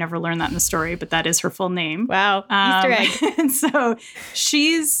Beyonce, but we never learn that in the story, but that is her full name. Wow. Easter egg. And so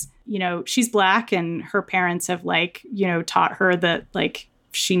she's Black, and her parents have taught her that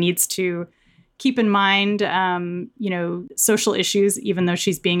she needs to keep in mind, social issues, even though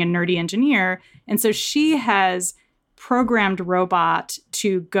she's being a nerdy engineer. And so she has programmed robot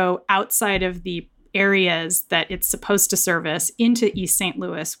to go outside of the areas that it's supposed to service into East St.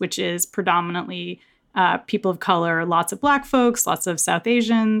 Louis, which is predominantly people of color, lots of Black folks, lots of South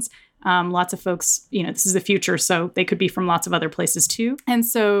Asians, lots of folks, this is the future, so they could be from lots of other places too. And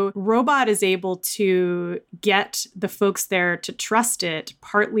so robot is able to get the folks there to trust it,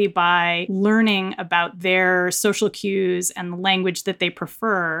 partly by learning about their social cues and the language that they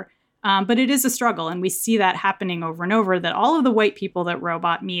prefer. But it is a struggle, and we see that happening over and over, that all of the white people that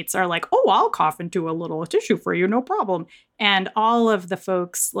robot meets are like, oh, I'll cough into a little tissue for you, no problem. And all of the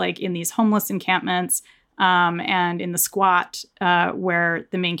folks in these homeless encampments and in the squat where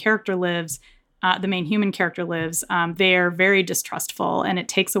the main character lives, the main human character lives, they are very distrustful, and it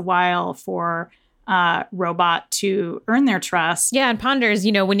takes a while for robot to earn their trust. Yeah, and Ponders,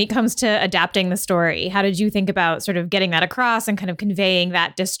 when it comes to adapting the story, how did you think about sort of getting that across and kind of conveying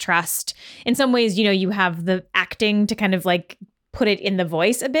that distrust? In some ways, you have the acting to kind of put it in the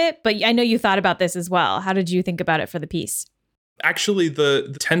voice a bit, but I know you thought about this as well. How did you think about it for the piece? Actually,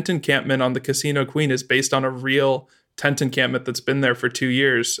 the tent encampment on the Casino Queen is based on a real tent encampment that's been there for 2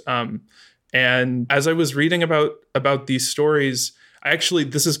 years. And as I was reading about these stories,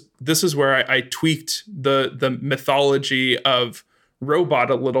 this is where I tweaked the mythology of Robot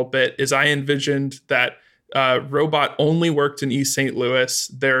a little bit. Is I envisioned that Robot only worked in East St. Louis.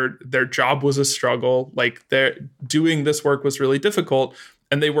 Their job was a struggle. Like, their doing this work was really difficult,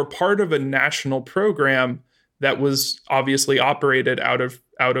 and they were part of a national program that was obviously operated out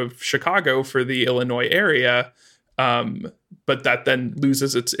of Chicago for the Illinois area, but that then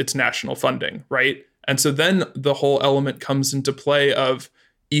loses its national funding, right? And so then the whole element comes into play of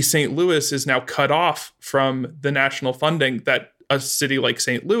East St. Louis is now cut off from the national funding that a city like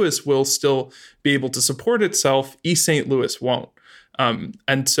St. Louis will still be able to support itself. East St. Louis won't.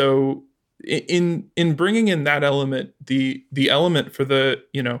 And so in bringing in that element, the element for the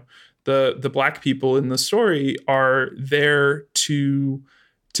Black people in the story are there to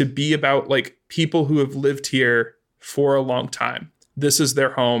be about like people who have lived here for a long time. This is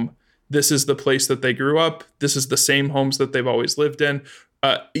their home. This is the place that they grew up. This is the same homes that they've always lived in.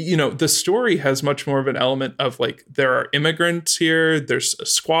 The story has much more of an element of like, there are immigrants here, there's a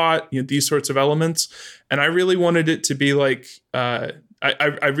squat, these sorts of elements. And I really wanted it to be like, I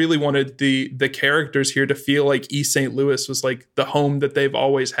really wanted the characters here to feel like East St. Louis was like the home that they've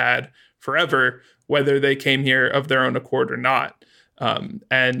always had forever, whether they came here of their own accord or not.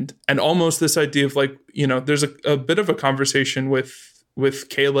 And almost this idea of like, there's a bit of a conversation with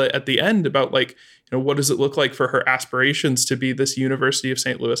Kayla at the end about like, what does it look like for her aspirations to be this University of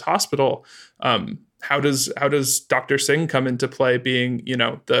St. Louis hospital? How does Dr. Singh come into play, being,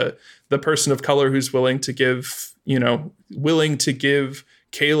 the person of color who's willing to give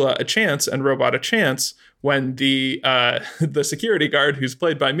Kayla a chance and Robot a chance when the security guard, who's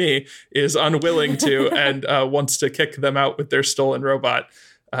played by me, is unwilling to and wants to kick them out with their stolen robot.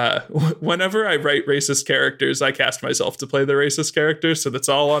 Whenever I write racist characters, I cast myself to play the racist characters, so that's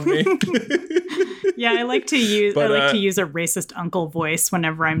all on me. Yeah, I like to use a racist uncle voice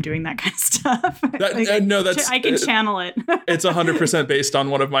whenever I'm doing that kind of stuff. I can channel it. It's 100% based on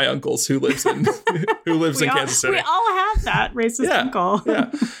one of my uncles who lives in Kansas City. We all have that racist uncle.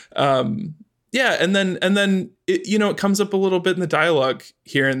 Yeah. And then it comes up a little bit in the dialogue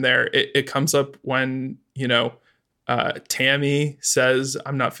here and there. It comes up when Tammy says,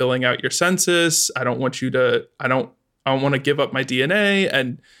 "I'm not filling out your census. I don't want to give up my DNA."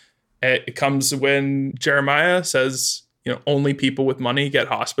 And it comes when Jeremiah says, only people with money get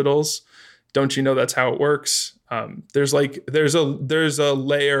hospitals. Don't you know that's how it works? There's a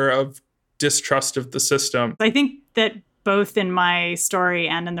layer of distrust of the system. I think that both in my story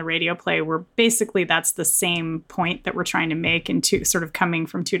and in the radio play, that's the same point that we're trying to make, and sort of coming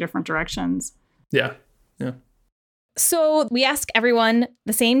from two different directions. Yeah. So we ask everyone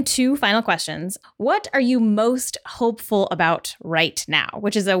the same two final questions. What are you most hopeful about right now?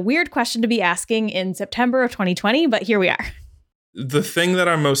 Which is a weird question to be asking in September of 2020, but here we are. The thing that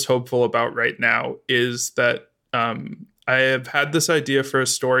I'm most hopeful about right now is that I have had this idea for a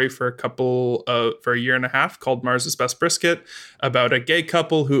story for a year and a half called Mars's Best Brisket, about a gay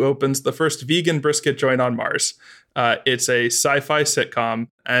couple who opens the first vegan brisket joint on Mars. It's a sci-fi sitcom,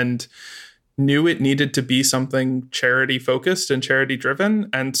 and knew it needed to be something charity focused and charity driven.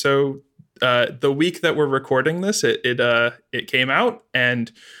 And so the week that we're recording this, it came out,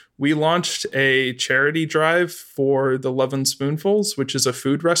 and we launched a charity drive for the Lovin' Spoonfuls, which is a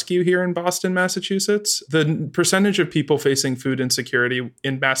food rescue here in Boston, Massachusetts. The percentage of people facing food insecurity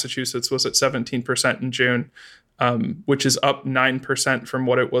in Massachusetts was at 17% in June, which is up 9% from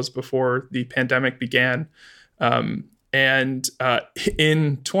what it was before the pandemic began. And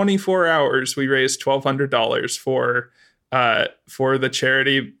in 24 hours, we raised $1,200 for the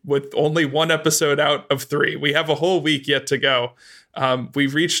charity, with only one episode out of 3. We have a whole week yet to go.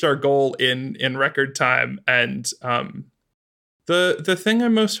 We've reached our goal in record time. And the thing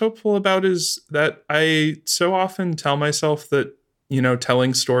I'm most hopeful about is that I so often tell myself that,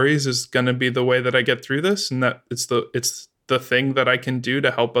 telling stories is going to be the way that I get through this, and that it's the thing that I can do to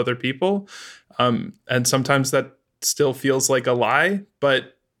help other people. And sometimes that still feels like a lie,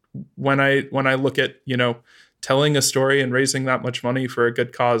 but when I look at telling a story and raising that much money for a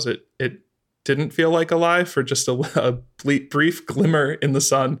good cause, it didn't feel like a lie for just a brief glimmer in the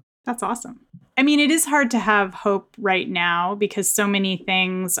sun. That's awesome. I mean, it is hard to have hope right now because so many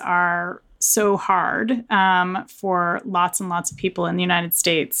things are so hard for lots and lots of people in the United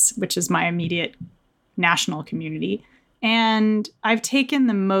States, which is my immediate national community. And I've taken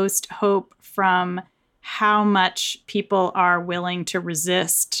the most hope from how much people are willing to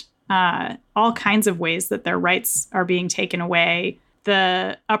resist all kinds of ways that their rights are being taken away.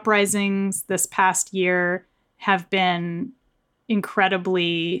 The uprisings this past year have been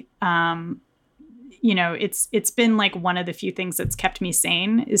incredibly, it's been like one of the few things that's kept me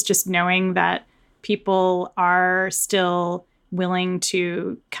sane, is just knowing that people are still willing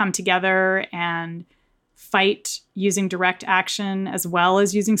to come together and fight using direct action, as well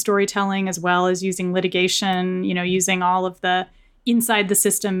as using storytelling, as well as using litigation, using all of the inside the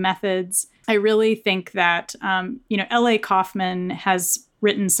system methods. I really think that, L.A. Kaufman has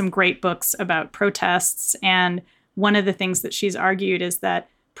written some great books about protests. And one of the things that she's argued is that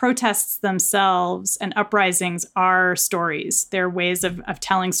protests themselves and uprisings are stories. They're ways of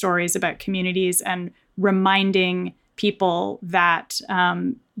telling stories about communities and reminding people that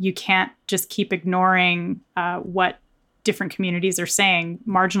you can't just keep ignoring what different communities are saying,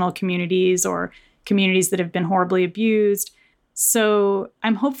 marginal communities or communities that have been horribly abused. So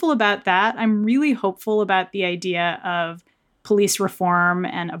I'm hopeful about that. I'm really hopeful about the idea of police reform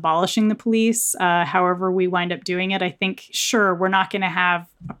and abolishing the police, however we wind up doing it. I think, sure, we're not going to have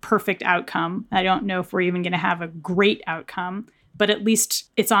a perfect outcome. I don't know if we're even going to have a great outcome, but at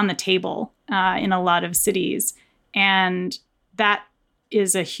least it's on the table in a lot of cities. And that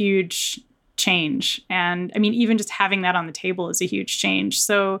is a huge change. And I mean, even just having that on the table is a huge change.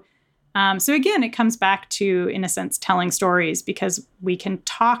 So again, it comes back to, in a sense, telling stories, because we can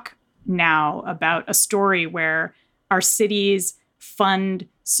talk now about a story where our cities fund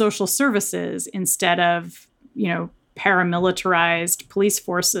social services instead of, paramilitarized police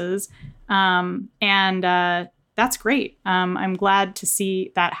forces. That's great. I'm glad to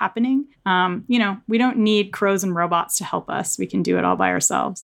see that happening. We don't need crows and robots to help us. We can do it all by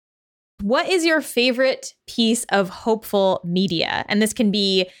ourselves. What is your favorite piece of hopeful media? And this can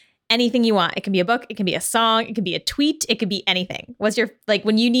be anything you want. It can be a book, it can be a song, it can be a tweet, it could be anything. What's your,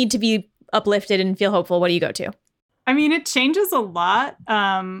 when you need to be uplifted and feel hopeful, what do you go to? I mean, it changes a lot.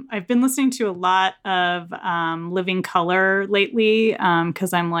 I've been listening to a lot of Living Colour lately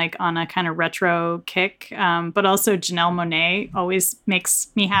because I'm on a kind of retro kick. But also Janelle Monáe always makes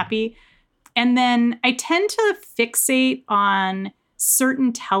me happy. And then I tend to fixate on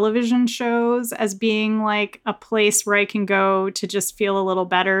certain television shows as being a place where I can go to just feel a little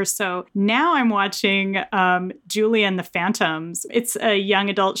better. So now I'm watching Julie and the Phantoms. It's a young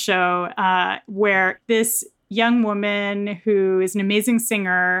adult show where this young woman who is an amazing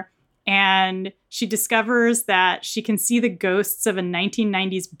singer, and she discovers that she can see the ghosts of a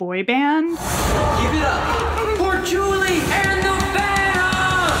 1990s boy band. Give it up for Julie and the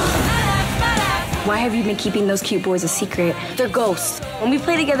Phantoms! Why have you been keeping those cute boys a secret? They're ghosts. When we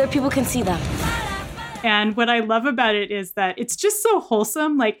play together, people can see them. And what I love about it is that it's just so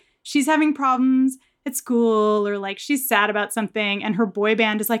wholesome. She's having problems at school, or she's sad about something, and her boy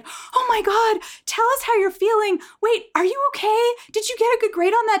band is oh my God, tell us how you're feeling. Wait, are you okay? Did you get a good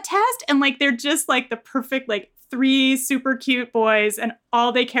grade on that test? And they're just the perfect three super cute boys, and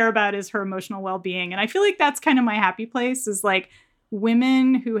all they care about is her emotional well-being. And I feel that's kind of my happy place, is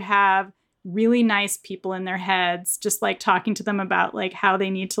women who have really nice people in their heads, just talking to them about how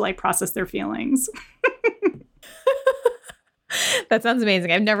they need to process their feelings. That sounds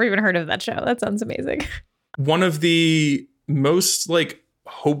amazing. I've never even heard of that show. That sounds amazing. One of the most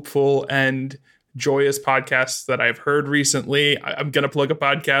hopeful and joyous podcasts that I've heard recently. I'm going to plug a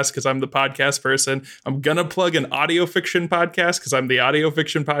podcast because I'm the podcast person. I'm going to plug an audio fiction podcast because I'm the audio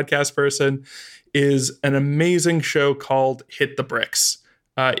fiction podcast person. Is an amazing show called Hit the Bricks.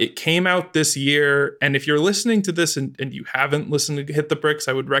 It came out this year, and if you're listening to this and you haven't listened to Hit the Bricks,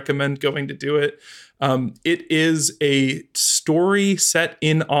 I would recommend going to do it. It is a story set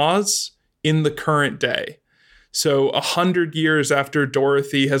in Oz in the current day. So 100 years after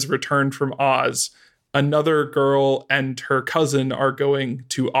Dorothy has returned from Oz, another girl and her cousin are going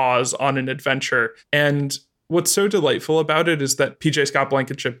to Oz on an adventure. And what's so delightful about it is that PJ Scott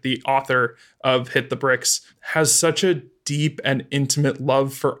Blankenship, the author of Hit the Bricks, has such a deep and intimate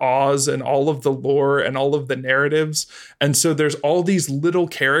love for Oz and all of the lore and all of the narratives. And so there's all these little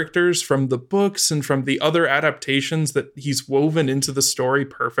characters from the books and from the other adaptations that he's woven into the story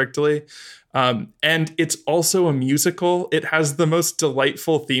perfectly. And it's also a musical. It has the most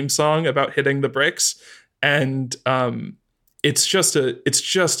delightful theme song about hitting the bricks. And it's just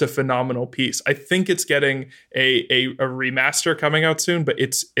a phenomenal piece. I think it's getting a remaster coming out soon, but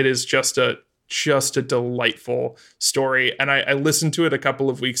it is just a delightful story. And I listened to it a couple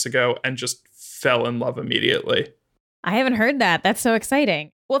of weeks ago and just fell in love immediately. I haven't heard that. That's so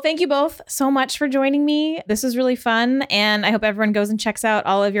exciting. Well, thank you both so much for joining me. This was really fun. And I hope everyone goes and checks out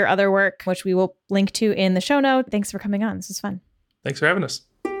all of your other work, which we will link to in the show note. Thanks for coming on. This was fun. Thanks for having us.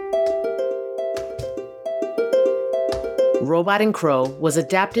 Robot and Crow was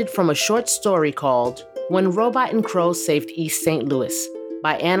adapted from a short story called When Robot and Crow Saved East St. Louis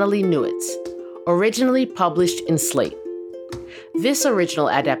by Annalee Newitz, originally published in Slate. This original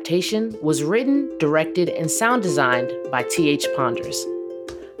adaptation was written, directed, and sound designed by T.H. Ponders.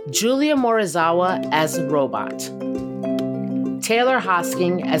 Julia Morizawa as Robot. Taylor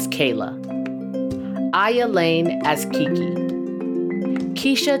Hosking as Kayla. Aya Lane as Kiki.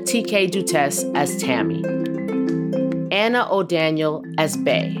 Keisha T.K. Dutes as Tammy. Anna O'Daniel as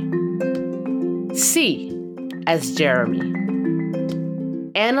Bay. C as Jeremy.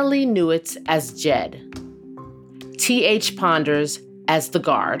 Annalee Newitz as Jed. T.H. Ponders as the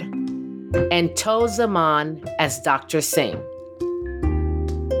guard. And To Zaman as Dr. Singh.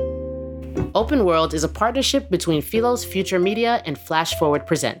 Open World is a partnership between Philos Future Media and Flash Forward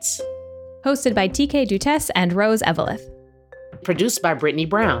Presents. Hosted by TK Dutes and Rose Eveleth. Produced by Brittany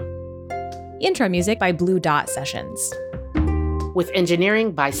Brown. Intro music by Blue Dot Sessions. With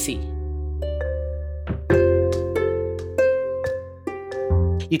engineering by C.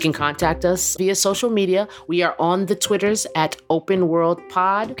 You can contact us via social media. We are on the Twitters at Open World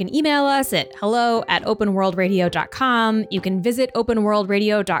Pod. You can email us at hello@openworldradio.com. You can visit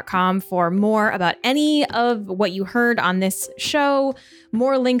openworldradio.com for more about any of what you heard on this show,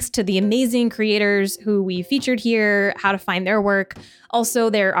 more links to the amazing creators who we featured here, how to find their work. Also,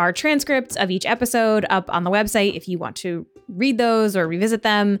 there are transcripts of each episode up on the website if you want to read those or revisit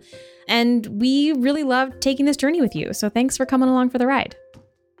them. And we really loved taking this journey with you. So thanks for coming along for the ride.